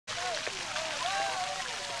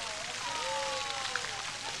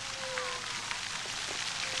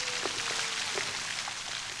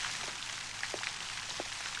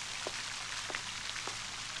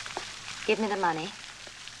Give me the money.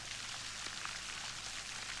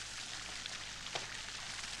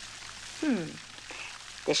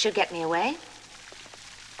 This should get me away.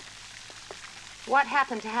 What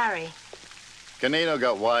happened to Harry? Canino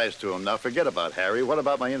got wise to him. Now forget about Harry. What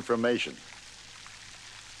about my information?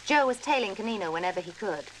 Joe was tailing Canino whenever he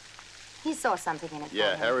could. He saw something in it.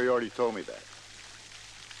 Yeah, Harry already told me that.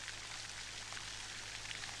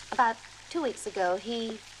 About 2 weeks ago,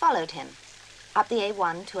 he followed him up the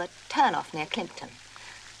A1 to a turnoff near Climpton.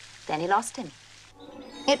 Then he lost him.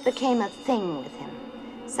 It became a thing with him.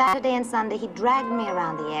 Saturday and Sunday, he dragged me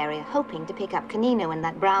around the area, hoping to pick up Canino in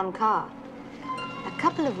that brown car. A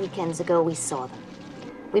couple of weekends ago, we saw them.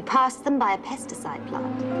 We passed them by a pesticide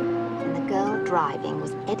plant, and the girl driving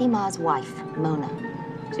was Eddie Marr's wife, Mona.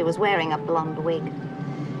 She was wearing a blonde wig.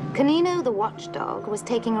 Canino, the watchdog, was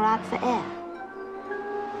taking her out for air.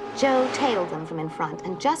 Joe tailed them from in front,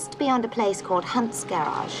 and just beyond a place called Hunt's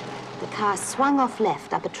Garage, the car swung off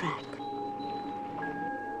left up a track.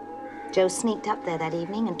 Joe sneaked up there that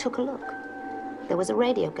evening and took a look. There was a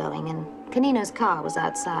radio going, and Canino's car was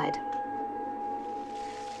outside.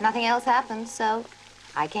 Nothing else happened, so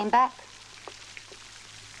I came back.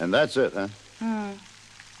 And that's it, huh?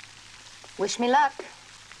 Wish me luck.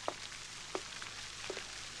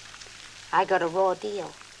 I got a raw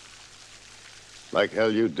deal. Like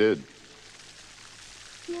hell you did.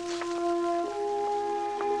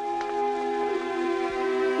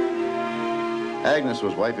 Agnes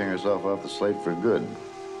was wiping herself off the slate for good.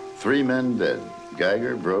 3 men dead,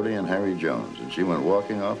 Geiger, Brody, and Harry Jones, and she went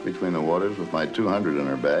walking off between the waters with my 200 in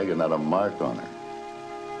her bag and not a mark on her.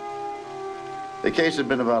 The case had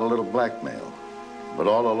been about a little blackmail, but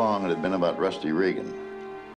all along it had been about Rusty Regan.